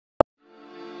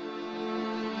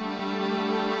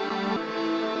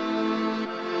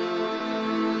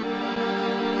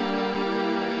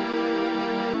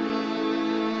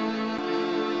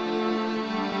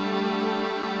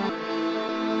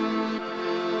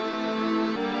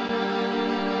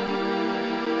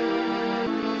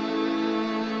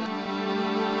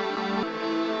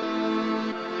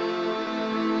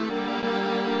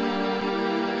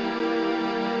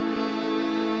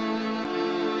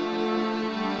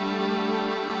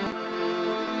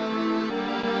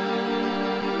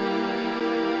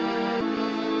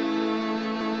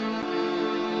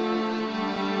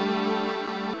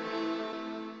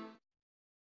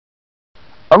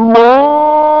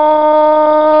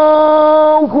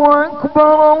الله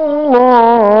أكبر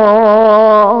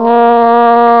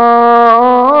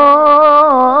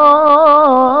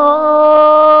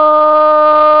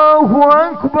الله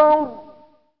أكبر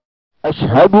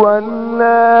أشهد أن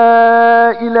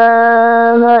لا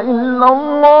إله إلا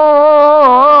الله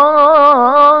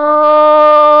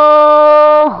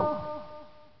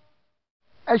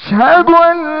أشهد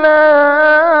أن لا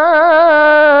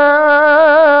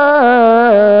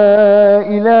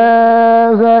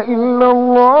إله إلا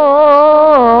الله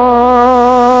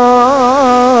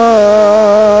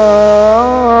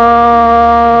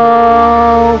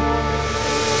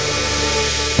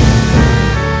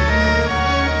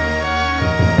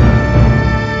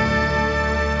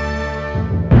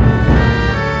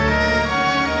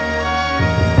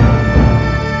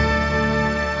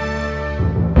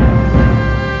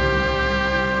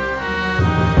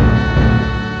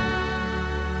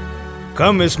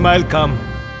Come, Ismail, come.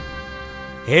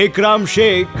 Ikram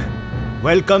Sheikh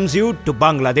welcomes you to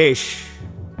Bangladesh.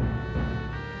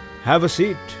 Have a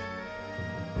seat.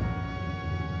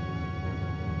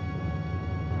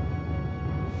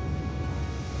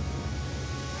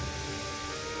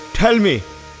 Tell me,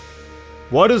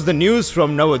 what is the news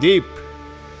from Navadip?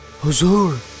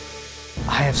 Huzur,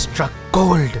 I have struck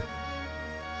gold.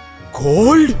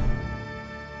 Gold?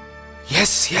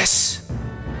 Yes.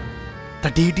 The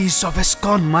deities of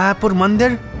ISKCON Mayapur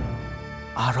Mandir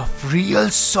are of real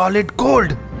solid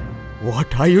gold.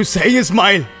 What are you saying,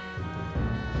 Ismail?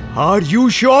 Are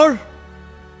you sure?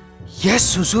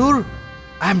 Yes, Huzur,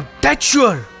 I am dead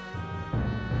sure.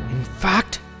 In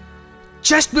fact,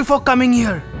 just before coming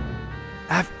here,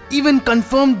 I have even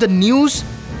confirmed the news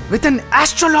with an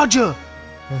astrologer.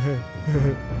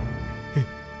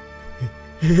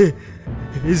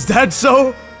 Is that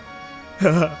so?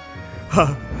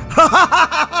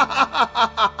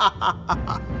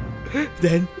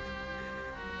 Then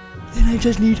I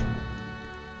just need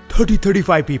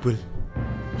 35 people.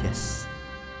 Yes.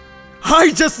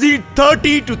 I just need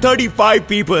 30 to 35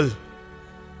 people.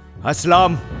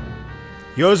 Aslam,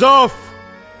 Yusuf,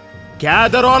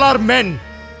 gather all our men.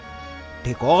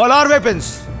 Take all our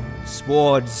weapons.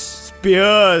 Swords,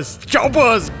 spears,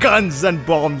 choppers, guns and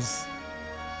bombs.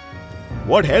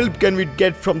 What help can we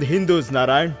get from the Hindus,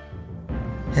 Narayan?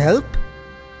 Help?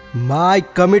 My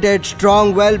committed,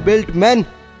 strong, well-built men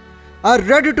are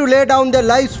ready to lay down their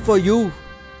lives for you,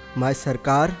 my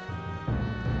Sarkar.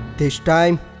 This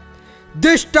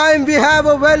time we have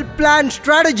a well-planned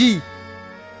strategy.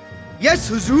 Yes,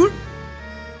 Huzur.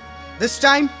 This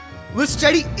time we'll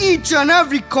study each and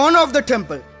every corner of the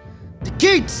temple. The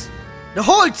gates, the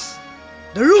halls,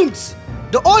 the rooms,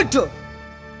 the altar.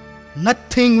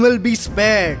 Nothing will be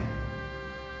spared.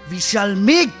 We shall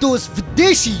make those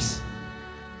Videshis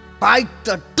bite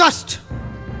the dust.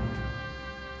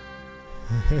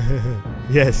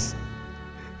 Yes.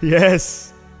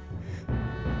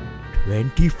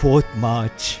 24th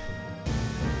March,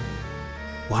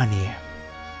 1 AM.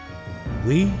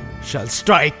 We shall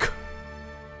strike.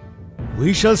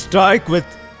 We shall strike with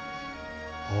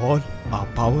all our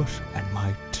power and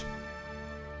might.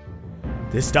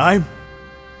 This time,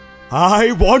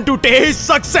 I want to taste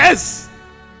success.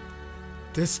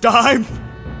 This time,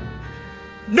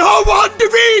 no one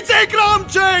defeats Ikram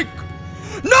Sheikh!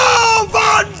 No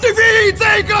one defeats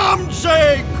Ikram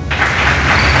Sheikh!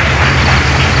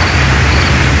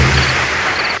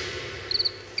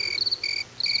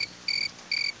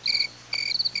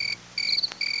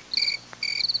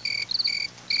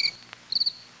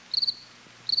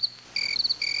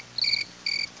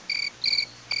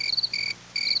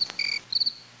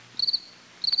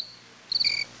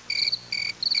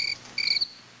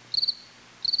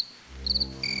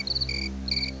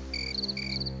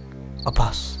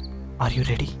 Abbas, are you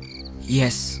ready?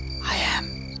 Yes, I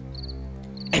am.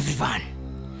 Everyone,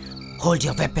 hold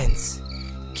your weapons.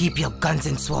 Keep your guns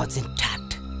and swords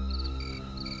intact.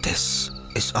 This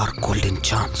is our golden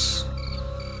chance.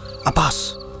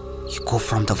 Abbas, you go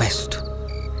from the west.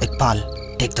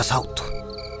 Iqbal, take the south.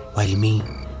 While me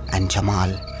and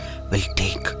Jamal will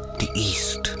take the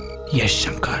east. Yes,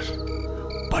 Shankar.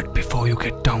 But before you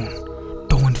get down,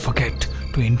 don't forget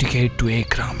to indicate to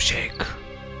Ikram Sheikh.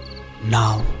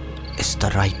 Now is the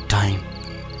right time.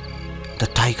 The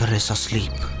tiger is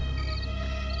asleep.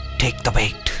 Take the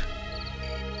bait.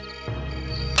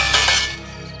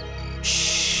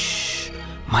 Shh.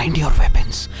 Mind your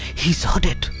weapons. He's heard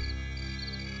it.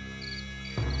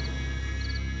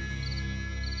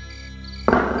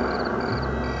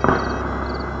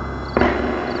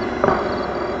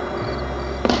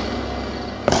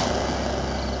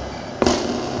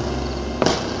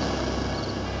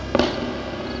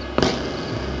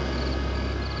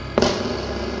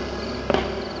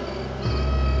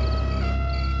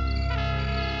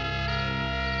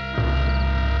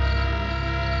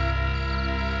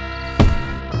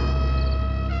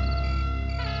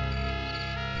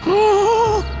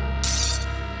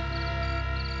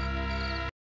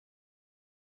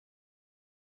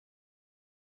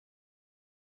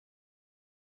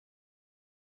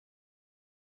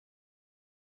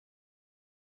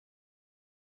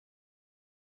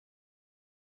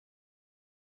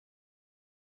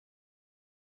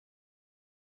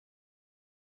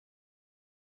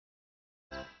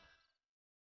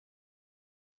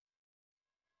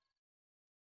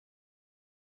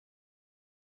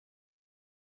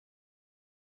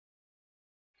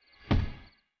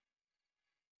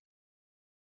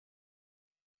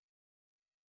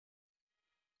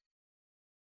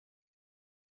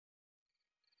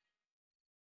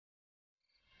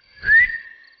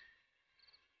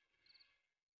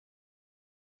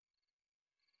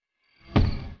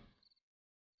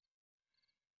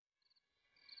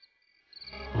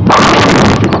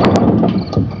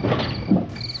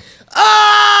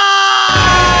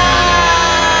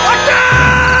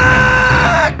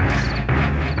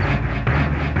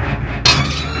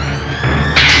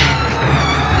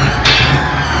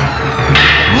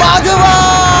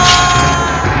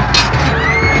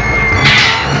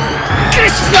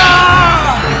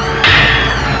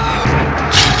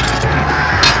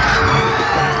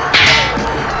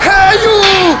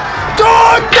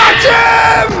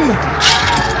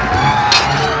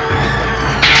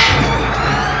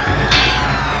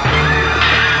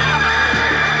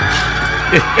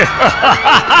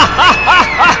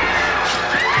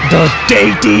 The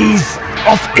deities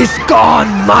of ISKCON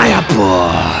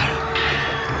Mayapur.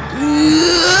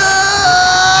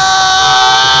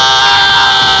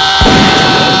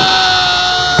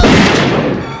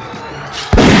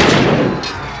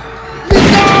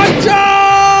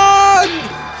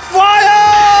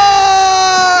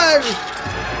 Fire!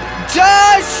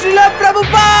 Jai Srila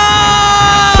Prabhupada!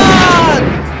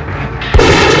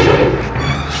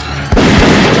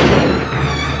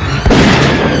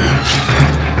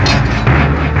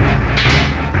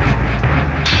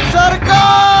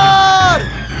 Sarkar!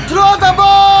 Throw the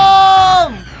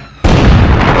bomb!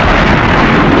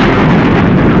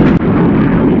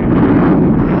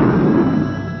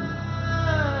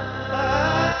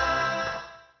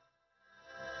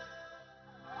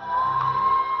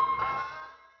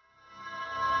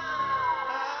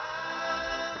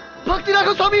 Bhakti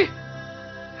Raghav Swami!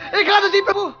 Ekadasi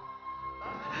Prabhu!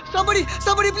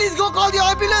 Somebody please go call the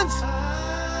ambulance!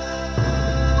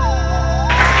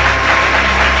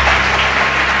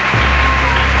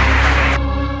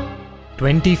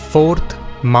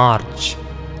 24th March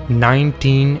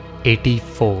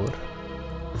 1984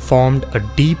 formed a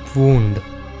deep wound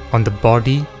on the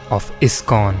body of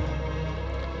ISKCON.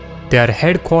 Their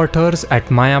headquarters at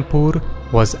Mayapur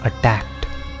was attacked.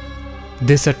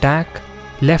 This attack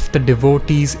left the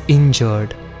devotees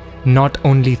injured, not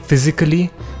only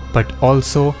physically but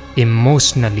also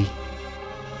emotionally.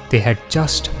 They had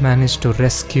just managed to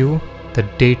rescue the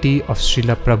deity of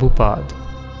Srila Prabhupada,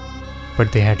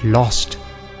 but they had lost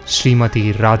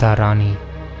Srimati Radha Rani.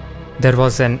 There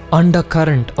was an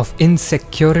undercurrent of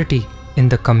insecurity in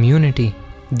the community.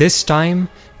 This time,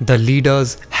 the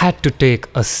leaders had to take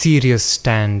a serious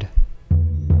stand.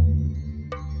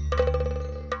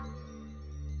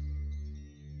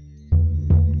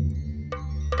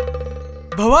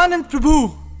 Bhavan and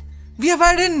Prabhu, we have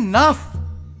had enough.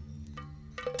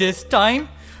 This time,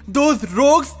 those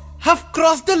rogues have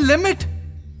crossed the limit.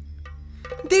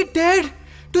 They dared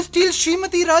to steal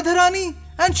Srimati Radharani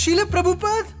and Srila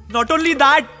Prabhupada. Not only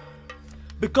that,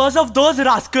 because of those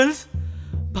rascals,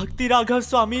 Bhakti Raghav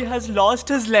Swami has lost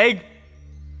his leg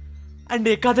and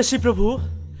Ekadashi Prabhu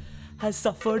has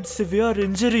suffered severe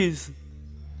injuries.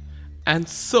 And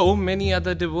so many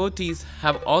other devotees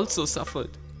have also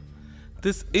suffered.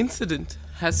 This incident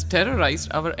has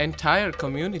terrorized our entire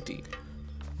community.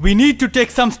 We need to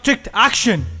take some strict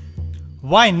action.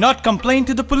 Why not complain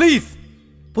to the police?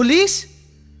 Police?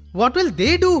 What will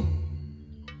they do?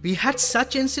 We had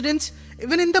such incidents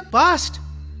even in the past.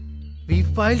 We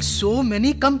filed so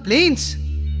many complaints.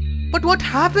 But what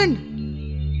happened?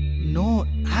 No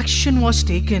action was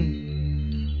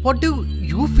taken. What do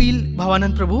you feel,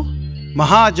 Bhavanand Prabhu?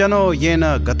 Mahajano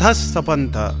yena gathas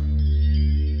sapanta.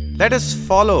 Let us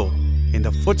follow in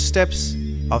the footsteps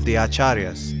of the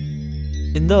Acharyas.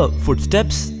 In the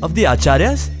footsteps of the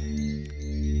Acharyas?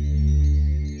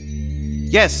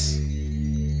 Yes.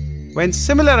 When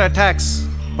similar attacks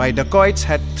by dacoits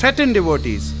had threatened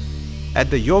devotees at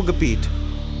the Yogapeeth,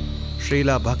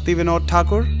 Srila Bhaktivinoda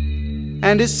Thakur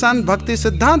and his son Bhakti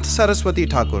Siddhanta Saraswati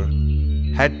Thakur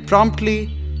had promptly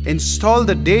installed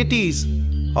the deities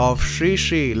of Sri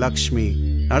Sri Lakshmi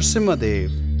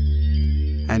Nrsimhadeva.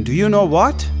 And do you know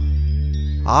what?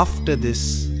 After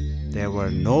this, there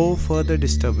were no further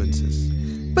disturbances.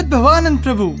 But Bhavanand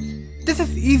Prabhu, this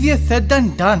is easier said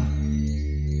than done.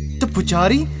 The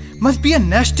pujari must be a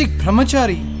Nashtik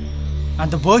brahmachari, and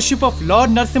the worship of Lord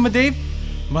Nrsimhadev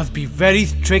must be very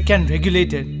strict and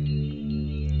regulated.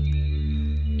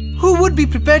 Who would be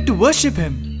prepared to worship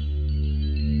him?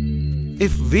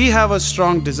 If we have a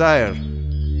strong desire,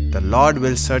 the Lord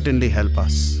will certainly help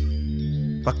us.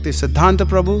 Bhakti Siddhanta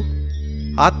Prabhu,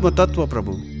 Atma Tattva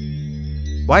Prabhu,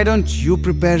 why don't you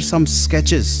prepare some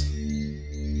sketches?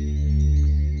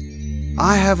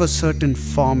 I have a certain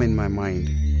form in my mind.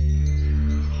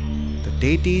 The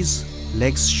deity's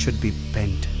legs should be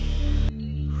bent,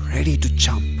 ready to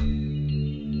jump.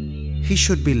 He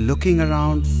should be looking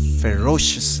around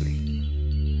ferociously.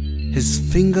 His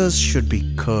fingers should be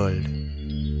curled,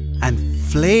 and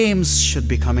flames should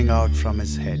be coming out from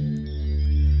his head.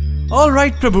 All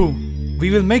right, Prabhu. We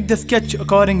will make the sketch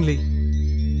accordingly.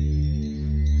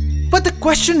 But the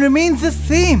question remains the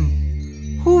same.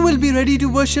 Who will be ready to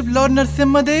worship Lord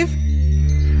Nrsimhadev?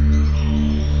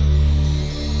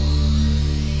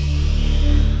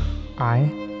 I,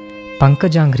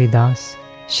 Pankajangri Das,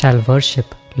 shall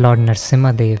worship Lord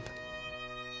Nrsimhadev.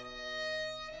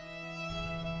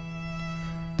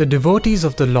 The devotees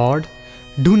of the Lord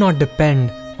do not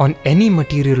depend on any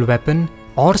material weapon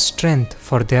or strength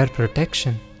for their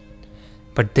protection,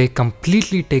 but they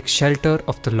completely take shelter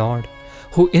of the Lord,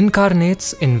 who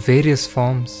incarnates in various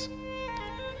forms.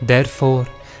 Therefore,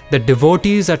 the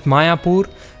devotees at Mayapur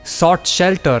sought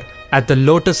shelter at the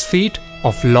lotus feet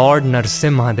of Lord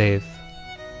Nrsimhadev.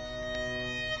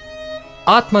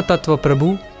 Atma Tattva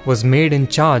Prabhu was made in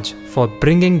charge for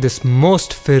bringing this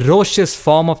most ferocious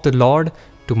form of the Lord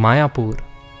to Mayapur.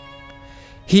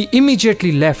 He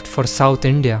immediately left for South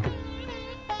India,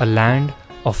 a land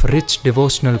of rich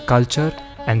devotional culture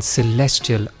and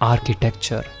celestial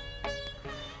architecture.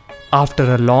 After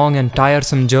a long and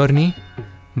tiresome journey,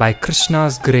 by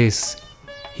Krishna's grace,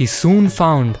 he soon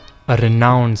found a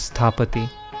renowned sthapati.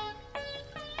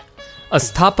 A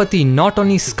sthapati not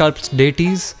only sculpts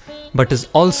deities, but is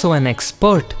also an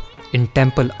expert in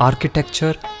temple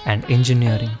architecture and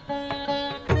engineering.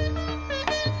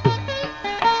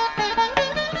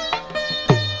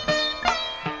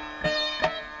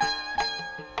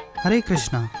 Hare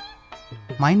Krishna.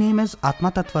 My name is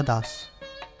Atma Tattva Das.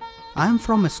 I am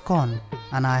from ISKCON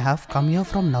and I have come here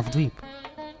from Navdweep.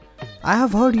 I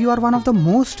have heard you are one of the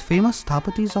most famous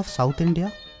sthapatis of South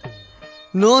India.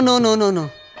 No.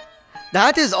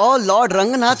 That is all Lord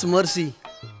Ranganath's mercy.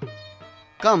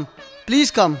 Come, please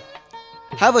come.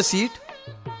 Have a seat.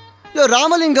 Your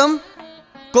Ramalingam,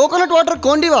 coconut water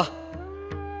kondiva.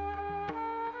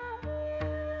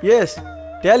 Yes,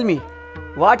 tell me,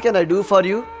 what can I do for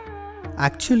you?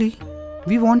 Actually,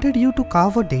 we wanted you to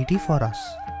carve a deity for us.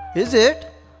 Is it?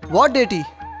 What deity?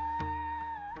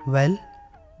 Well,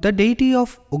 the deity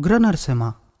of Ugra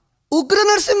Nrsimha. Ugra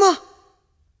Nrsimha?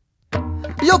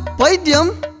 Your Paidyam?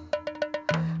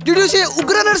 Did you say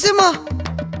Ugra Nrsimha?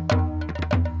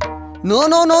 No.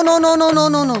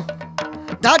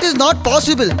 That is not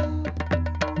possible.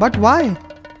 But why?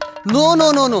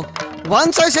 No.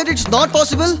 Once I said it's not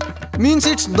possible, means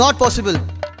it's not possible.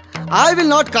 I will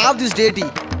not carve this deity.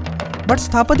 But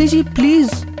Sthapati ji,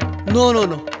 please.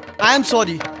 No. I am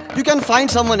sorry. You can find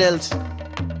someone else.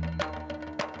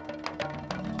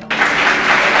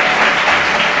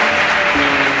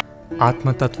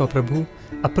 Atma Tattva Prabhu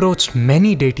approached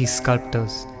many deity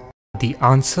sculptors. The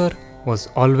answer was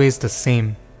always the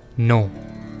same: no.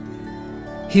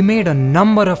 He made a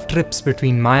number of trips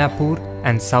between Mayapur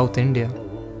and South India.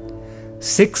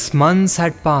 6 months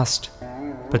had passed,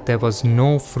 but there was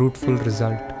no fruitful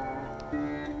result.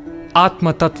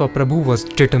 Atma Tattva Prabhu was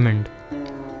determined.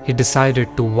 He decided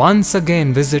to once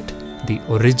again visit the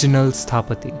original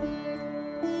Sthapati.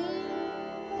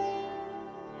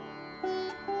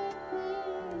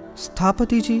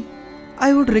 Sthapati ji,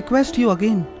 I would request you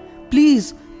again.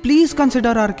 Please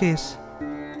consider our case.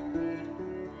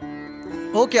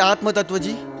 Okay, Atma Tattva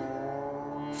ji.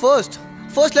 First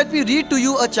let me read to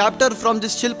you a chapter from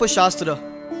this Shilpa Shastra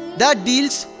that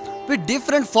deals with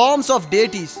different forms of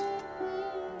deities.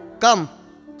 Come,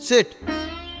 sit.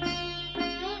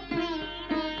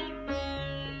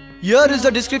 Here is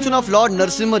the description of Lord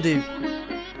Nrsimhadev.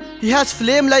 He has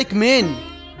flame-like mane,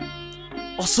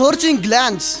 a searching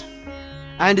glance,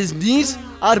 and his knees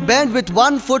are bent with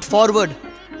 1 foot forward,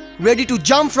 ready to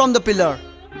jump from the pillar.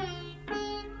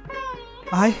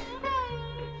 I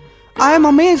am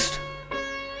amazed.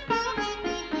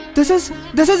 This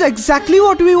is exactly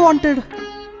what we wanted.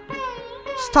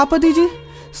 Sthapati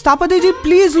ji,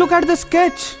 please look at the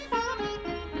sketch.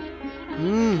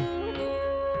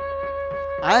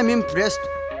 I am impressed.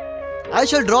 I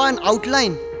shall draw an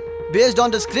outline based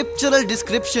on the scriptural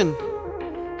description,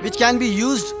 which can be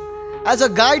used as a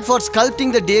guide for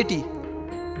sculpting the deity.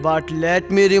 But let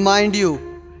me remind you,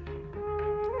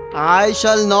 I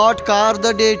shall not carve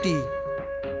the deity.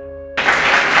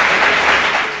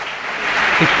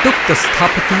 It took the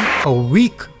Sthapati a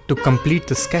week to complete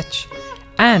the sketch,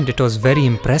 and it was very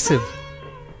impressive.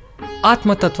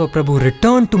 Atma Tattva Prabhu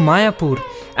returned to Mayapur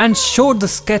and showed the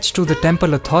sketch to the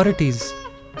temple authorities.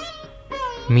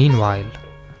 Meanwhile,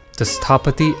 the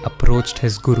Sthapati approached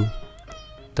his guru,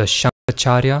 the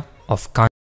Shankaracharya of Kanpur.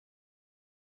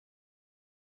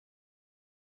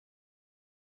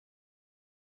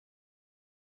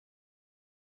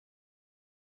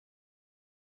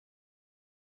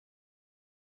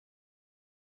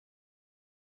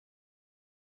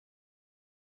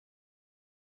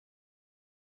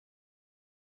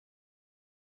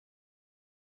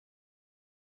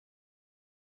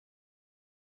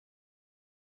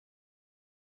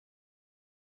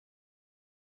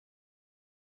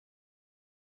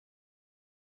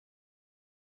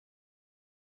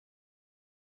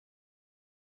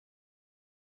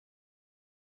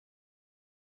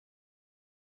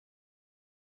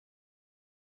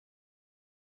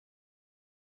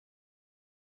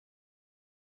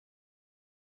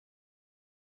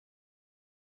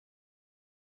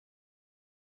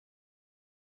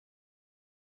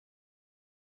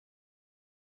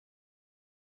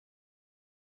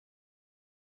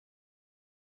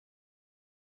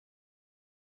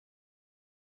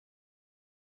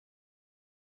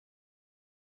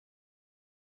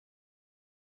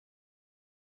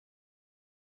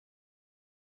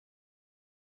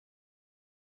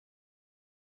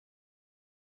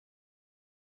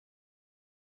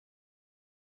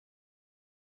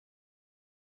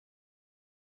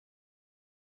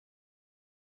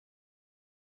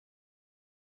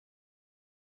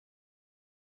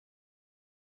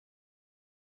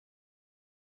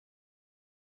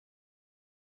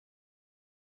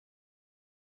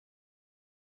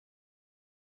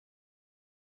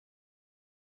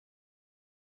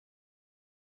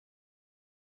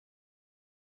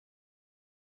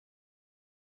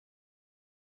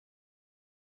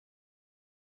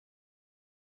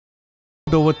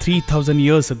 carved over 3000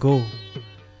 years ago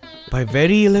by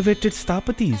very elevated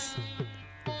sthapatis.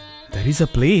 There is a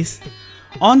place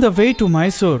on the way to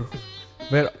Mysore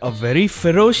where a very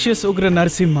ferocious Ugra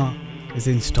Nrsimha is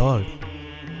installed.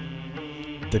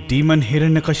 The demon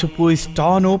Hiranyakashipu is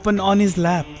torn open on his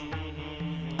lap,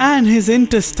 and his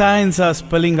intestines are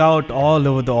spilling out all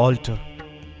over the altar.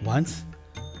 Once,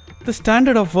 the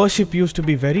standard of worship used to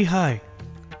be very high.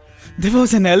 There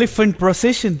was an elephant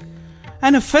procession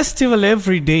and a festival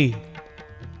every day.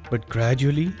 But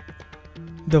gradually,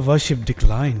 the worship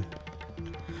declined.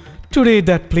 Today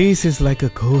that place is like a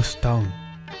ghost town.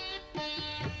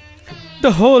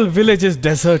 The whole village is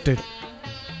deserted.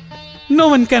 No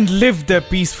one can live there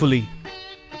peacefully.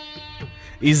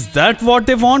 Is that what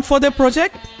they want for their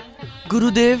project?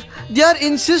 Gurudev, they are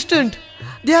insistent.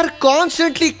 They are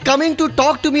constantly coming to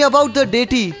talk to me about the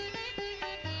deity.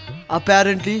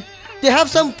 Apparently, they have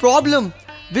some problem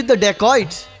with the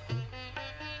dacoits.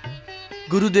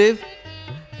 Gurudev,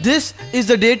 this is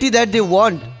the deity that they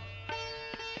want.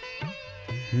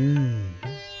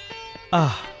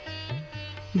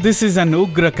 This is an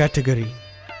Ugra category.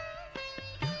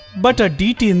 But a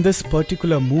deity in this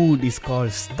particular mood is called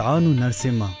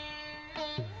Nrsimha.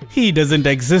 He doesn't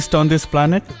exist on this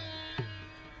planet.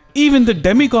 Even the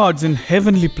demigods in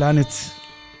heavenly planets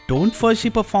don't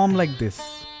worship a form like this.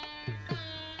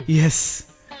 Yes,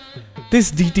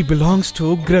 this deity belongs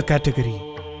to Ugra category.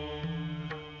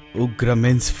 Ugra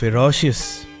means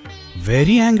ferocious,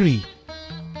 very angry.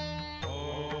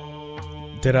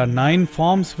 There are 9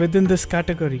 forms within this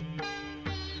category.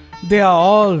 They are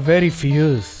all very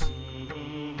fierce.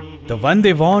 The one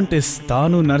they want is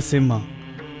Nrsimha,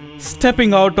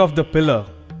 stepping out of the pillar.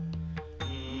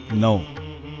 No,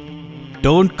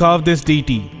 don't carve this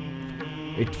deity.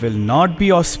 It will not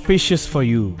be auspicious for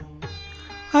you.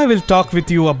 I will talk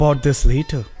with you about this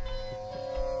later.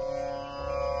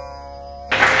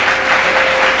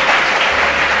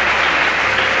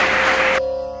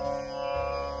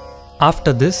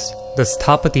 After this, the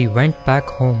sthapati went back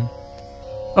home.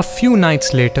 A few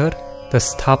nights later, the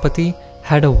sthapati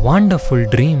had a wonderful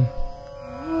dream.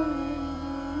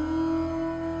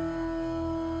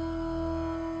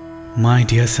 My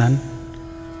dear son,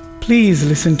 please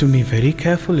listen to me very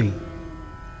carefully.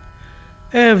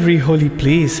 Every holy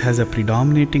place has a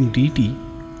predominating deity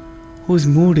whose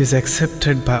mood is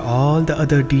accepted by all the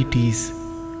other deities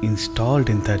installed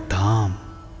in that dham.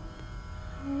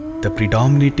 The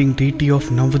predominating deity of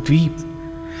Navadvip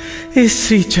is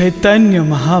Sri Chaitanya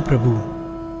Mahaprabhu,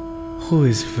 who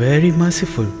is very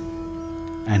merciful,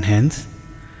 and hence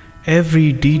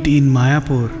every deity in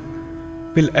Mayapur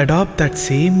will adopt that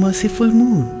same merciful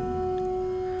mood.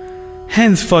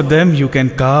 Hence for them you can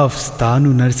carve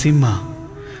Nrsimha.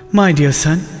 My dear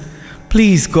son,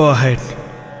 please go ahead.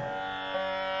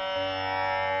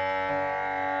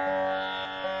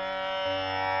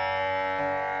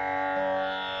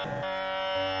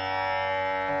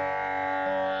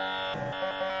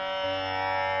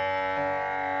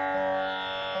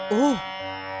 Oh,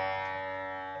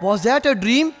 was that a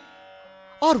dream?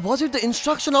 Or was it the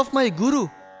instruction of my guru?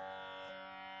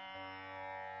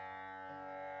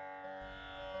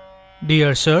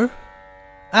 Dear sir,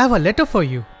 I have a letter for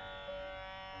you.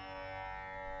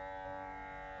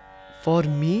 For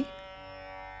me?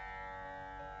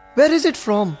 Where is it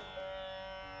from?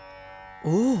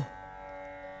 Oh,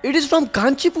 it is from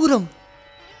Kanchipuram.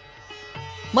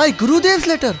 My Gurudev's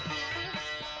letter.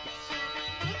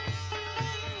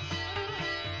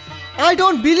 I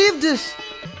don't believe this.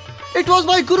 It was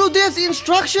my Gurudev's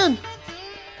instruction.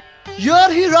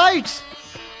 Here he writes,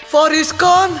 for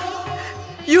ISKCON,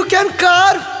 you can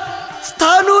carve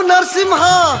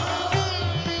Nrsimha.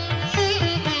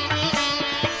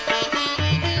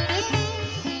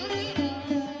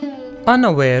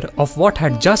 Unaware of what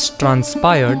had just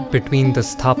transpired between the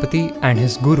sthapati and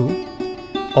his guru,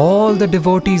 all the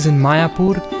devotees in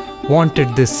Mayapur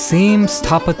wanted this same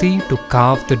sthapati to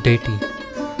carve the deity.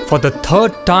 For the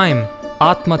 3rd time,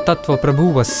 Atma Tattva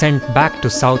Prabhu was sent back to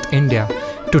South India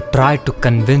to try to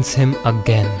convince him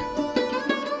again.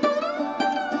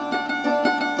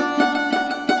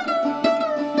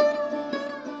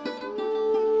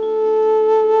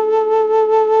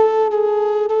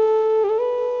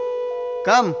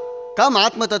 Come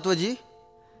Atma Tattva ji.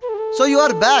 So you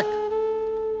are back.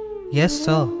 Yes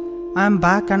sir, I am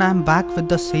back, and I am back with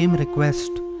the same request.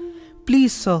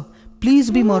 Please sir, please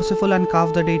be merciful and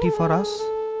carve the deity for us.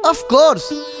 Of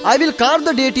course, I will carve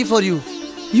the deity for you.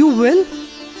 You will?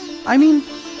 I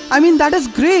mean that is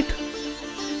great.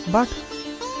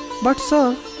 But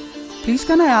sir, please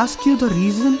can I ask you the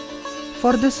reason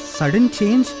for this sudden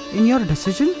change in your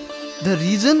decision? The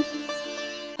reason?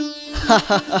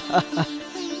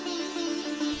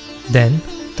 Then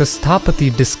the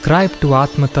Sthapati described to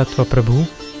Atma Tattva Prabhu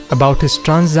about his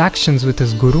transactions with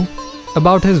his Guru,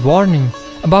 about his warning,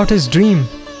 about his dream,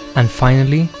 and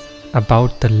finally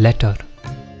about the letter.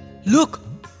 Look,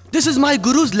 this is my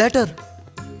Guru's letter.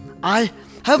 I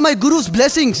have my Guru's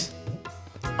blessings.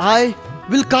 I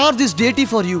will carve this deity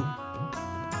for you.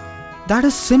 That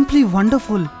is simply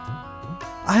wonderful.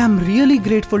 I am really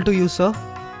grateful to you, sir.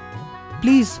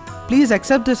 Please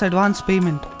accept this advance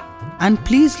payment. And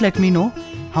please let me know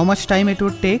how much time it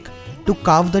would take to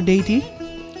carve the deity.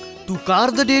 To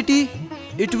carve the deity,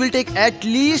 it will take at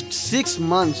least 6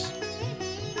 months.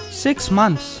 6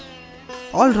 months?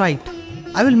 Alright,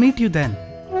 I will meet you then.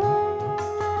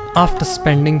 After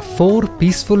spending 4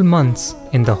 peaceful months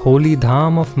in the holy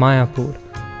dham of Mayapur,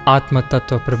 Atma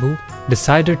Tattva Prabhu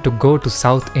decided to go to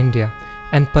South India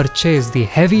and purchase the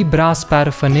heavy brass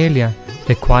paraphernalia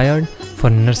required for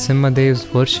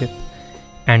Nrsimhadev's worship,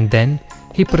 and then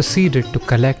he proceeded to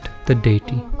collect the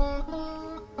deity.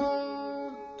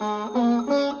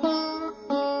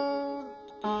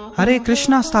 Hare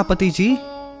Krishna, Sthapati ji.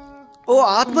 Oh,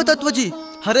 Atma Tattva ji.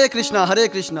 Hare Krishna, Hare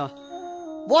Krishna.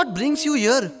 What brings you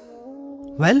here?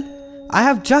 Well, I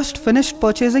have just finished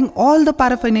purchasing all the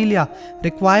paraphernalia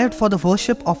required for the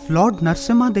worship of Lord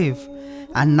Nrsimhadev.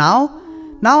 And now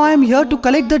I am here to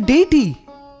collect the deity.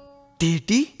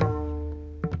 Deity?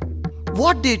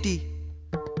 What deity?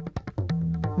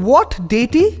 What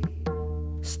deity?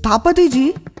 Sthapati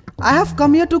ji, I have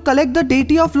come here to collect the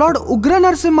deity of Lord Ugra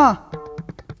Nrsimha.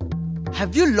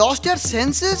 Have you lost your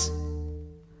senses?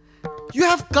 You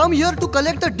have come here to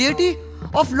collect the deity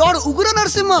of Lord Ugra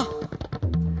Nrsimha.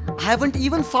 I haven't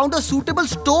even found a suitable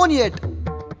stone yet.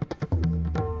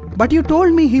 But you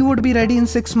told me he would be ready in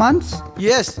 6 months.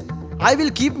 Yes, I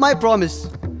will keep my promise.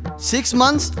 6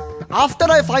 months after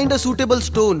I find a suitable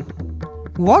stone.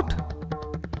 What?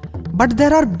 But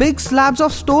there are big slabs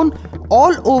of stone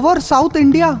all over South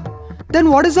India. Then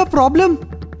what is the problem?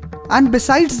 And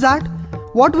besides that,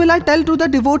 what will I tell to the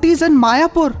devotees in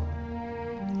Mayapur?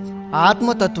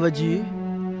 Atma Tattva ji,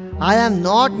 I am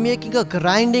not making a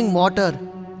grinding mortar.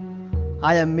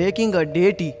 I am making a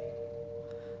deity.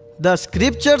 The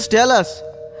scriptures tell us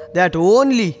that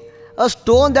only a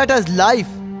stone that has life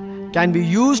can be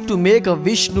used to make a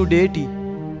Vishnu deity.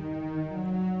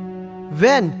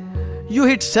 When you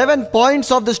hit 7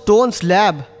 points of the stone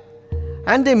slab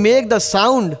and they make the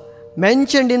sound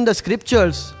mentioned in the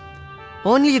scriptures,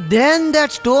 only then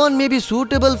that stone may be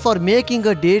suitable for making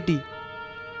a deity.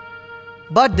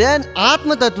 But then,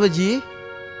 Atma Tattva ji,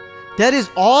 there is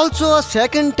also a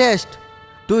second test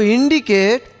to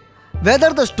indicate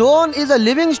whether the stone is a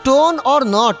living stone or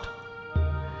not.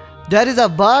 There is a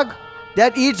bug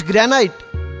that eats granite.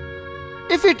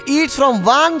 If it eats from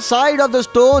one side of the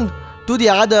stone to the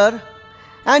other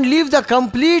and leaves a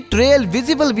complete trail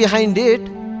visible behind it,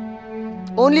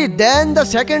 only then the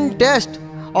second test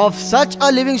of such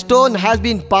a living stone has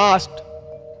been passed.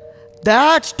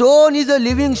 That stone is a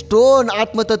living stone,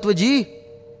 Atma Tattva ji.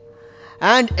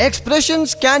 And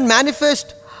expressions can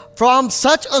manifest from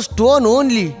such a stone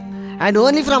only. And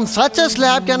only from such a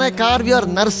slab can I carve your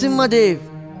Nrsimhadev.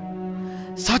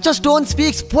 Such a stone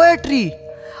speaks poetry.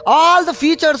 All the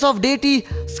features of deity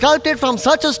sculpted from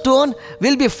such a stone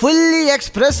will be fully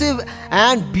expressive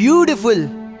and beautiful.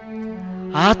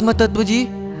 Atma Tattva ji,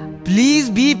 please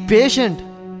be patient.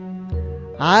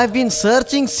 I have been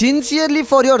searching sincerely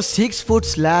for your 6-foot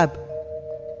slab.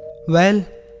 Well,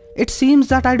 it seems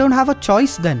that I don't have a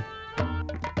choice then.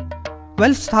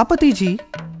 Well, Sthapati ji,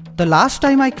 the last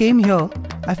time I came here,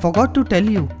 I forgot to tell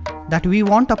you that we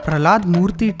want a Prahlad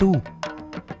Murti too.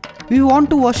 We want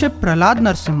to worship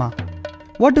Prahlad-Nrsimha.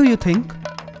 What do you think?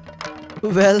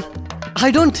 Well,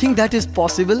 I don't think that is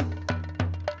possible.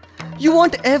 You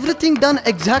want everything done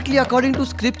exactly according to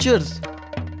scriptures.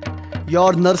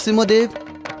 Your Nrsimhadev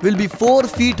will be 4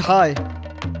 feet high.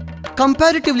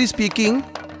 Comparatively speaking,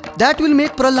 that will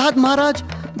make Prahlad Maharaj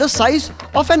the size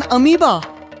of an amoeba.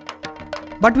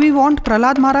 But we want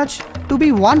Prahlad Maharaj to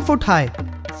be 1 foot high.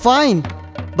 Fine,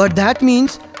 but that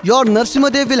means your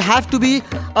Nrsimhadev will have to be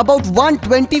about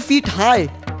 120 feet high.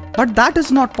 But that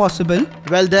is not possible.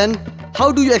 Well then,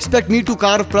 how do you expect me to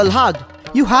carve Prahlad?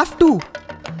 You have to.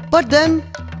 But then,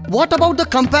 what about the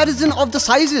comparison of the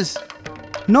sizes?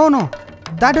 No,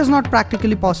 that is not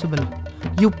practically possible.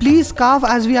 You please carve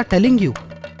as we are telling you.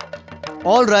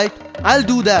 Alright, I'll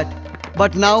do that.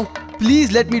 But now,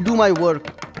 please let me do my work.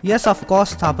 Yes, of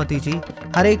course, Sthapati ji.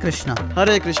 Hare Krishna.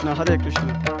 Hare Krishna, Hare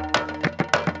Krishna.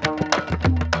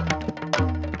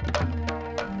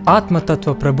 Atma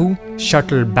Tattva Prabhu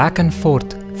shuttled back and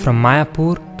forth from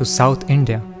Mayapur to South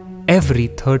India, every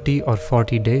 30 or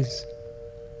 40 days.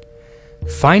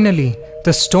 Finally,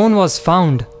 the stone was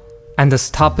found and the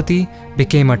sthapati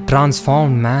became a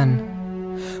transformed man.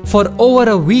 For over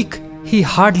a week, he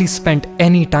hardly spent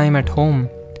any time at home.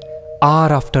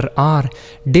 Hour after hour,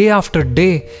 day after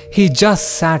day, he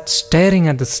just sat staring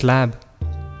at the slab.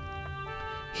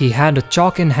 He had a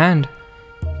chalk in hand,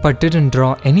 but didn't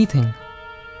draw anything.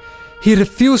 He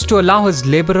refused to allow his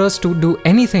laborers to do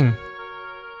anything.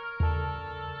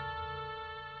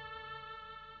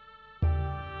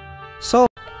 So,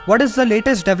 what is the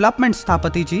latest development,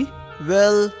 Sthapati ji?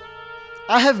 Well,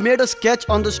 I have made a sketch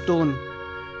on the stone.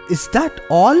 Is that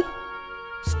all?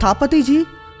 Sthapati ji,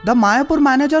 the Mayapur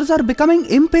managers are becoming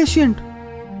impatient.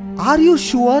 Are you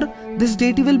sure this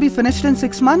deity will be finished in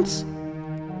 6 months?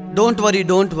 Don't worry,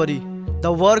 don't worry.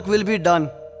 The work will be done.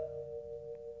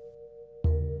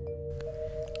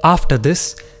 After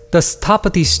this, the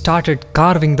sthapati started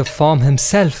carving the form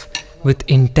himself with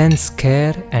intense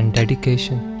care and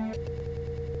dedication.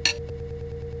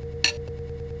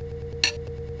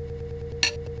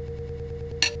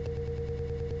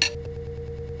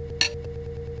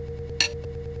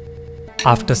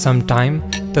 After some time,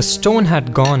 the stone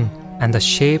had gone and the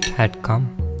shape had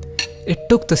come. It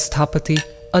took the sthapati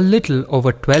a little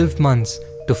over 12 months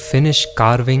to finish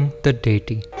carving the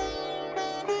deity.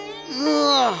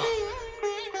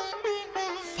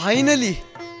 Finally,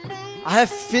 I have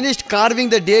finished carving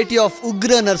the deity of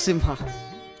Ugra-Nrsimha.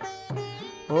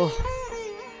 Oh,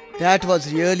 that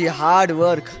was really hard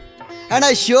work, and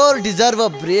I sure deserve a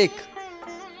break.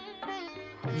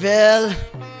 Well,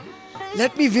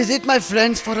 let me visit my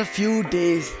friends for a few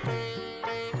days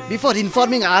before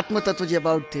informing Atma Tattvaji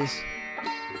about this.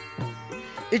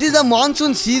 It is a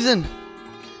monsoon season,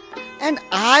 and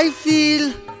I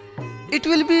feel it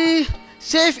will be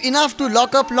safe enough to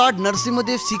lock up Lord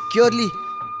Nrsimhadev securely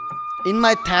in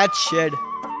my thatched shed.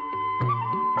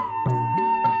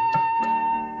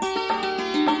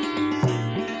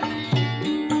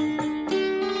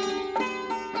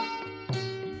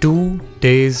 Two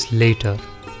days later.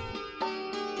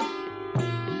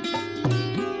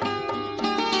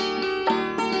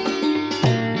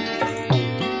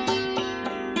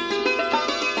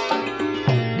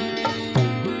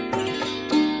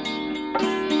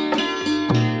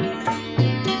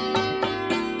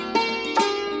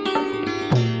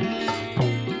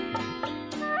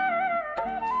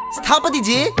 Sthapati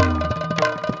ji!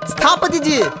 Sthapati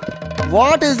ji!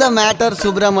 What is the matter,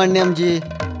 Subramanyam ji?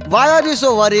 Why are you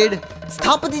so worried?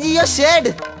 Sthapati ji, your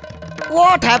shed!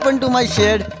 What happened to my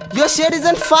shed? Your shed is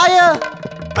on fire!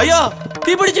 Ayo!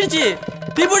 Tibudi chirchi!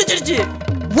 Tibudi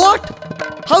chirchi! What?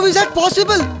 How is that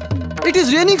possible? It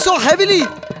is raining so heavily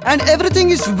and everything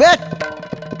is wet.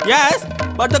 Yes,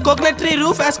 but the coconut tree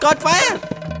roof has caught fire.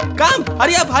 Come,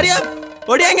 hurry up, hurry up!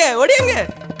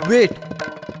 Odiyenge! Wait,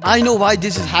 I know why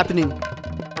this is happening.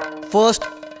 First,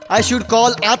 I should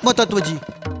call Atma Tattvaji.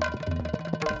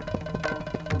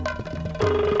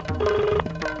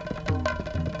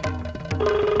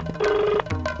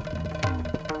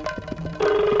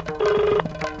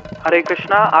 Hare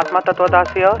Krishna, Atma Tattva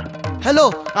Das here. Hello,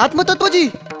 Atma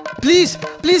Tattvaji.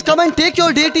 Please come and take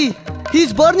your deity. He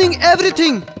is burning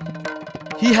everything.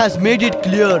 He has made it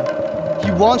clear.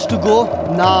 He wants to go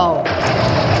now.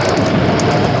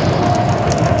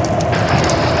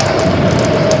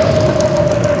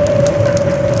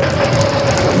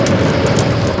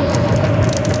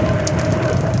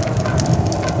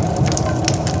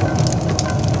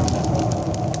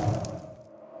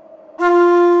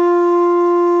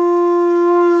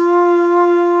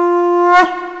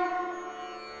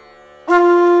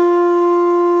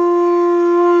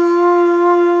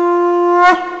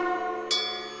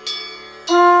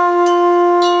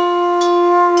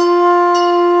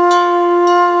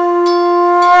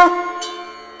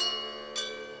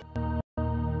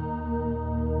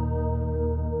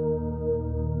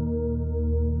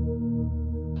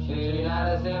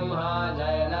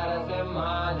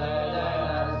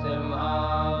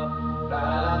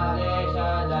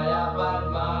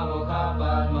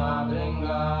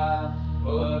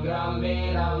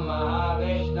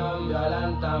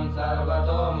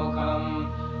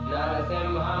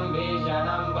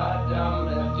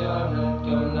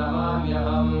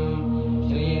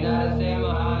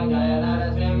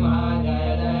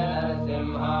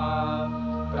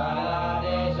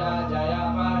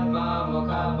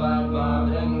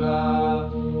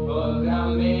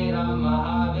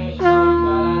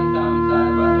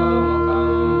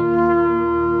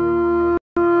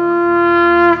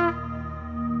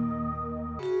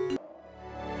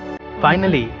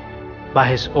 Finally, by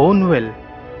his own will,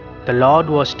 the Lord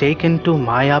was taken to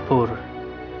Mayapur,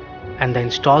 and the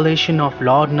installation of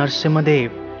Lord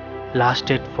Nrsimhadeva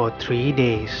lasted for 3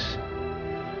 days,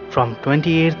 from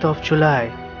 28th of July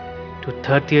to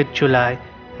 30th July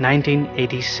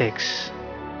 1986.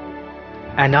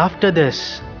 And after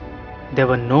this, there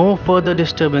were no further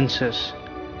disturbances,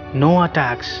 no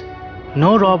attacks,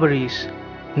 no robberies,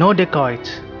 no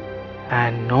dacoits,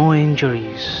 and no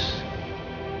injuries.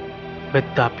 With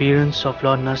the appearance of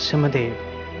Lord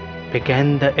Nrsimhadeva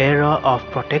began the era of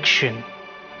protection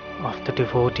of the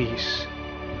devotees,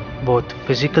 both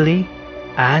physically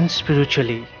and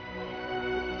spiritually.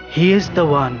 He is the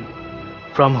one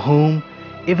from whom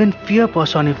even fear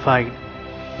personified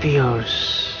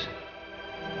fears.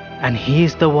 And he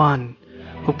is the one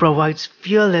who provides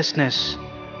fearlessness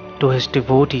to his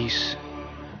devotees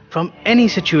from any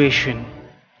situation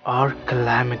or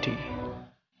calamity,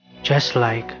 just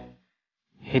like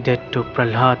he did to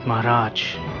Prahlad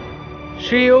Maharaj.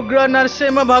 Shri Ugra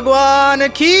Narsimha Bhagwan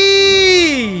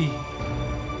Ki!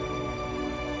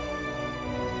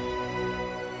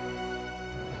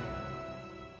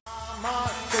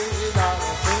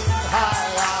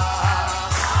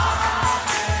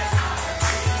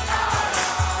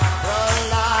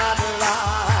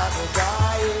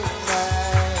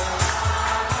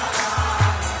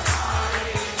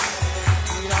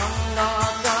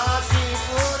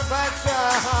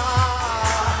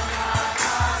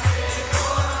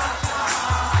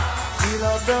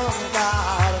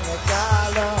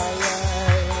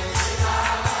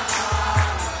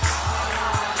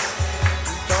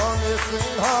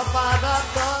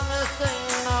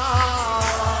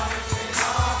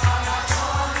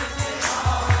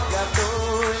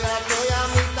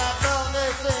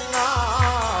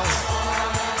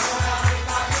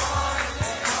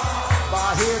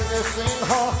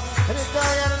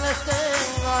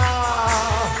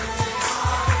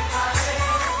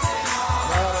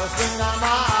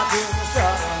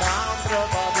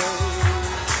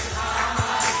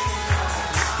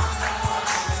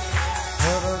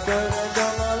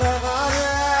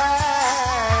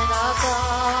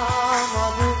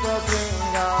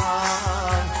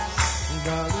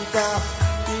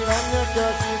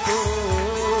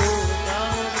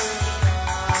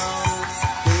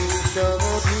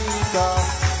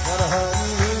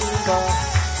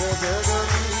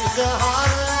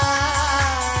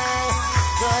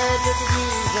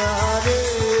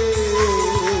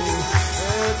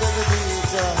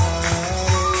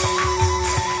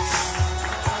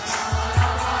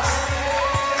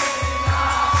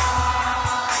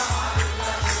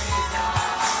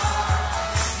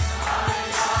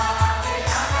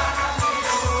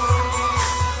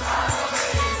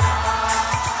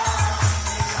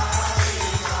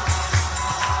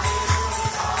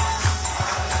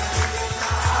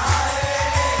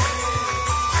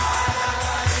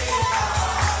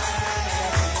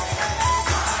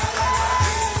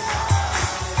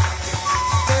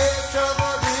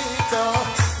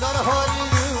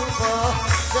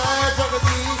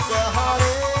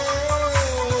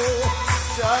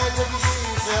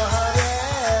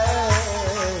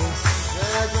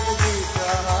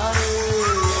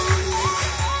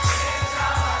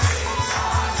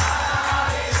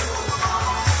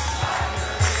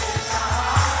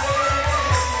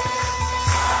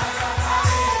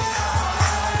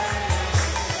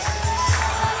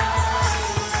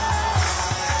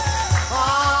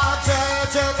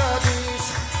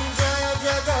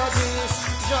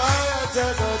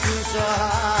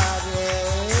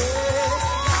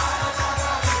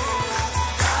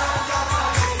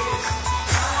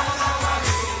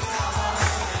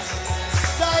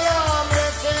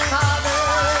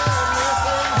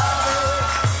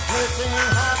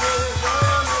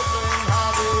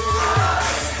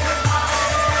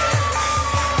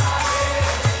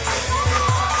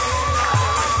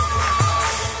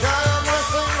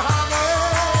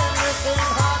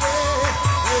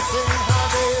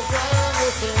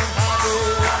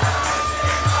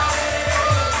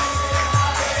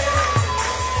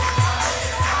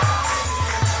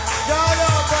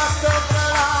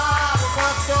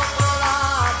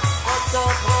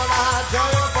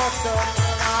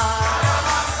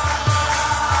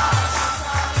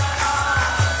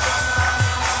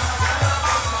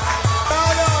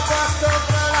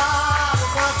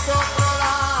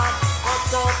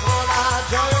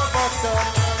 Jaya